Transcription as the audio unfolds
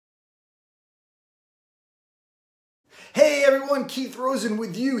Hey everyone, Keith Rosen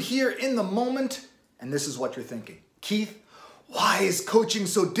with you here in the moment. And this is what you're thinking. Keith, why is coaching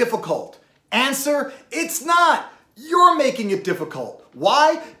so difficult? Answer, it's not. You're making it difficult.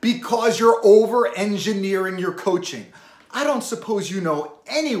 Why? Because you're over-engineering your coaching. I don't suppose you know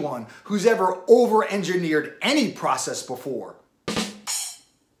anyone who's ever over-engineered any process before.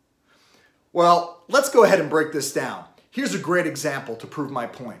 Well, let's go ahead and break this down. Here's a great example to prove my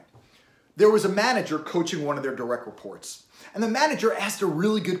point. There was a manager coaching one of their direct reports, and the manager asked a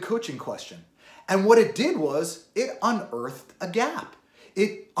really good coaching question. And what it did was it unearthed a gap.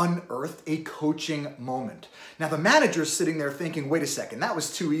 It unearthed a coaching moment. Now the manager's sitting there thinking, wait a second, that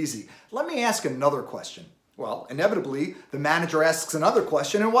was too easy. Let me ask another question. Well, inevitably, the manager asks another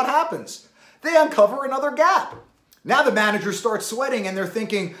question, and what happens? They uncover another gap. Now the manager starts sweating, and they're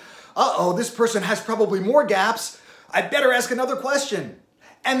thinking, uh-oh, this person has probably more gaps. I better ask another question.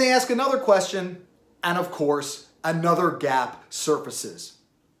 And they ask another question, and of course, another gap surfaces.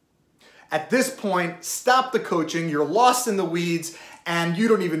 At this point, stop the coaching, you're lost in the weeds, and you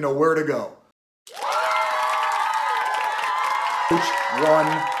don't even know where to go. Coach one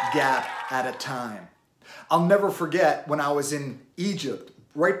gap at a time. I'll never forget when I was in Egypt,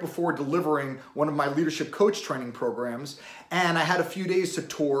 right before delivering one of my leadership coach training programs, and I had a few days to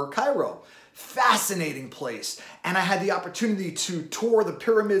tour Cairo. Fascinating place. And I had the opportunity to tour the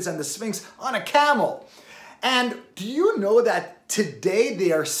pyramids and the Sphinx on a camel. And do you know that today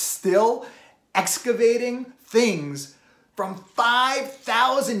they are still excavating things from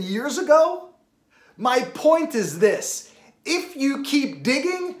 5,000 years ago? My point is this: if you keep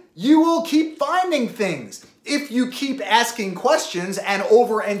digging, you will keep finding things. If you keep asking questions and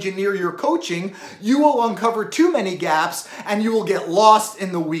over-engineer your coaching, you will uncover too many gaps and you will get lost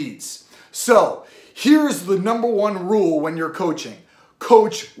in the weeds. So here's the number one rule when you're coaching.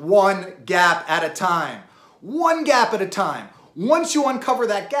 Coach one gap at a time. One gap at a time. Once you uncover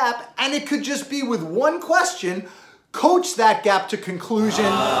that gap, and it could just be with one question, coach that gap to conclusion.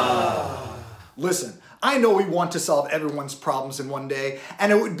 Listen, I know we want to solve everyone's problems in one day,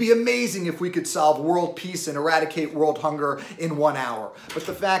 and it would be amazing if we could solve world peace and eradicate world hunger in 1 hour. But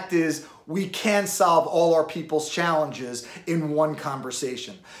the fact is, we can't solve all our people's challenges in one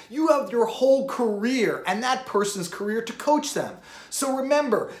conversation. You have your whole career and that person's career to coach them. So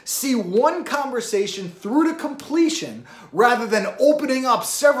remember, see one conversation through to completion rather than opening up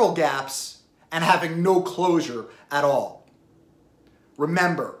several gaps and having no closure at all.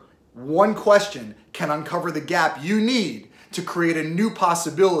 Remember, one question can uncover the gap you need to create a new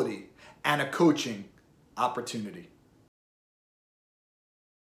possibility and a coaching opportunity.